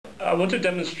I want to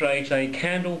demonstrate a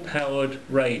candle-powered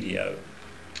radio.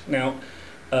 Now,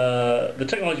 the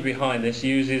technology behind this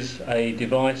uses a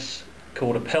device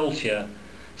called a peltier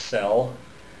cell,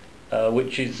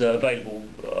 which is available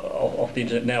off the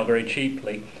internet now very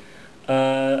cheaply.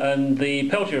 And the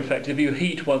peltier effect, if you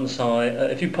heat one side,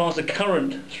 if you pass a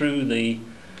current through the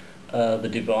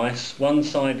device, one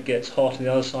side gets hot and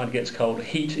the other side gets cold.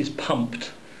 Heat is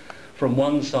pumped from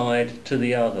one side to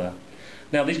the other.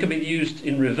 Now, these can be used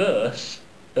in reverse,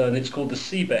 and it's called the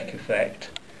Seebeck effect,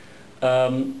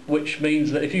 which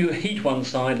means that if you heat one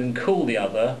side and cool the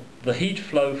other, the heat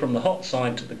flow from the hot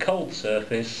side to the cold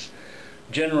surface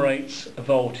generates a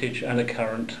voltage, and a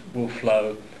current will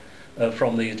flow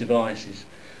from these devices.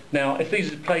 Now, if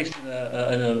these are placed in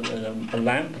a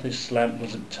lamp, this lamp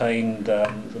was obtained,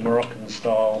 the Moroccan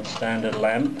style standard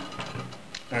lamp,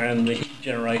 and the heat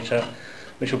generator,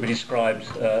 which will be described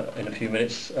in a few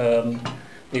minutes,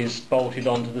 is bolted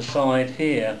onto the side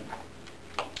here.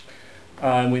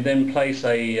 We then place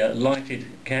a lighted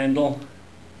candle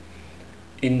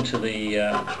into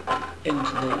the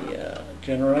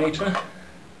generator,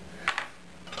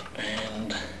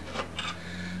 and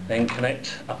then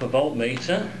connect up a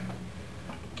voltmeter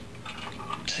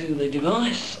to the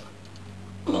device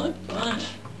like that.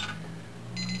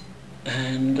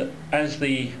 And as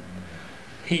the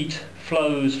heat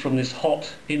flows from this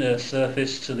hot inner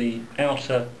surface to the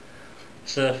outer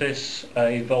surface,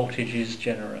 a voltage is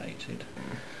generated.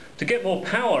 To get more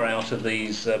power out of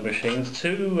these machines,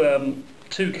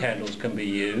 two candles can be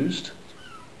used.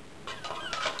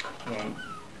 One,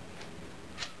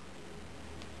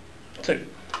 two.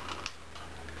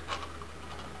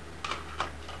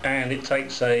 And it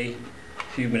takes a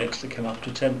few minutes to come up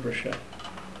to temperature.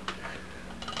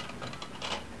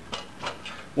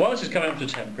 While this is coming up to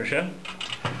temperature,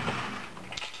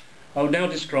 I will now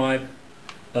describe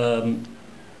the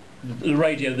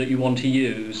radio that you want to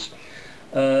use.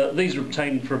 These are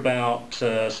obtained for about £6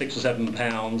 or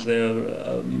 £7.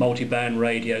 They're multi-band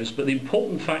radios, but the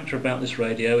important factor about this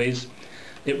radio is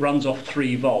it runs off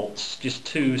 3 volts, just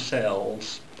 2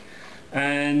 cells.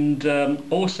 And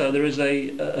also there is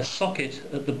a socket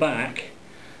at the back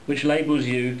which enables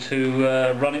you to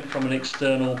run it from an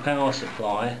external power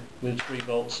supply with 3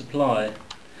 volt supply.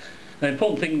 Now,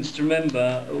 important things to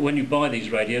remember when you buy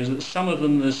these radios, that some of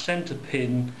them the centre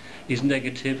pin is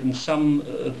negative, and some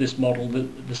of this model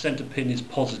the centre pin is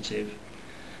positive,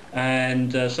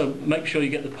 and so make sure you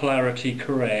get the polarity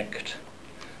correct.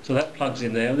 So that plugs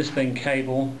in there. This then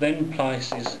cable then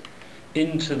places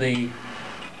into the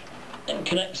and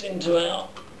connects into our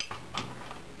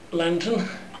lantern,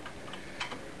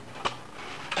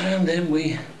 and then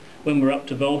when we're up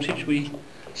to voltage, we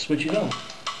switch it on.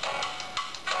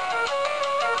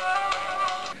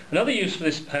 Another use for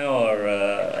this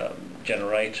power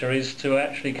generator is to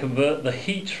actually convert the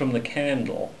heat from the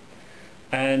candle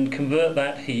and convert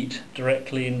that heat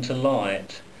directly into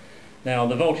light. Now,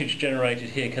 the voltage generated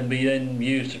here can be then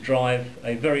used to drive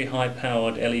a very high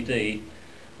powered LED,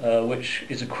 which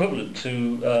is equivalent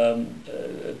to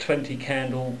 20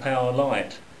 candle power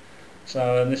light.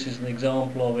 So, and this is an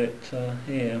example of it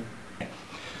here.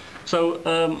 So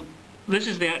this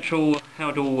is the actual how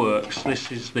it all works.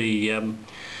 This is the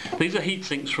these are heat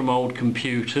sinks from old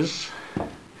computers,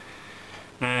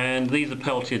 and these are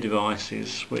peltier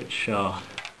devices which are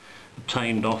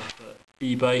obtained off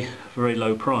eBay for a very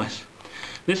low price.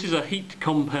 This is a heat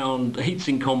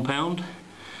sink compound,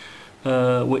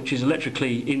 which is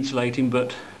electrically insulating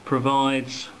but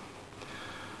provides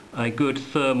a good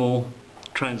thermal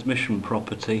transmission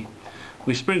property.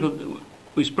 We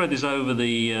spread this over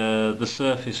the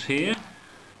surface here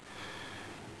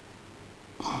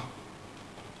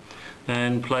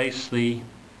and place the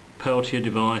peltier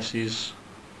devices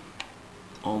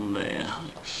on there.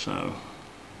 So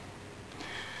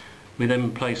we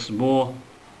then place some more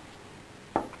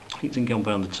heatsink compound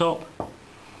on the top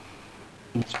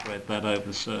and spread that over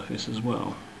the surface as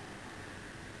well.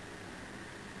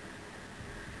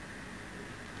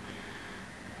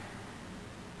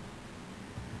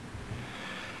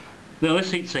 Now,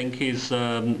 this heatsink is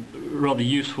rather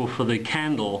useful for the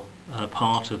candle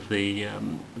part of the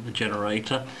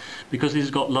generator, because it's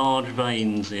got large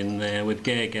vanes in there with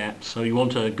air gaps, so you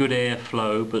want a good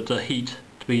airflow but heat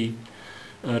to be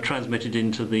transmitted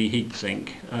into the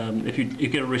heatsink. If you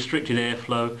get a restricted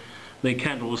airflow, the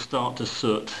candle will start to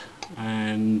soot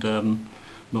and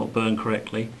not burn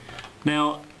correctly.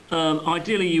 Now,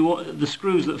 ideally, you want the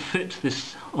screws that fit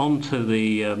this onto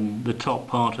the top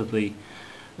part of the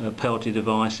peltier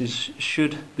devices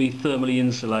should be thermally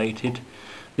insulated.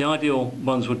 The ideal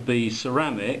ones would be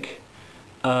ceramic,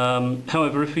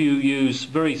 However, if you use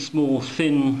very small,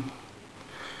 thin,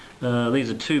 these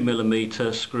are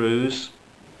 2mm screws,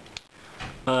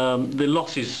 the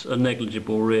losses are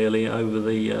negligible really over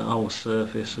the whole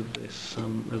surface of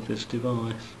this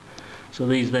device. So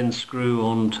these then screw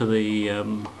onto the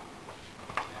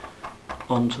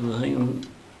thing.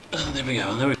 There we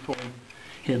go. There we go.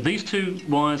 Here, these two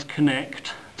wires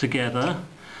connect together,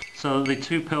 so the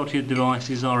two Peltier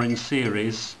devices are in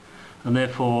series, and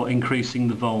therefore increasing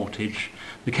the voltage.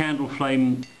 The candle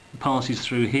flame passes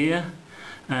through here,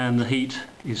 and the heat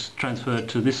is transferred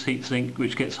to this heatsink,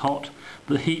 which gets hot.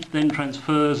 The heat then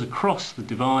transfers across the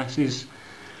devices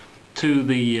to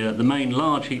the main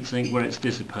large heatsink where it's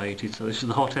dissipated. So this is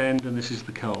the hot end and this is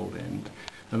the cold end,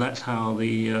 and that's how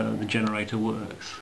the generator works.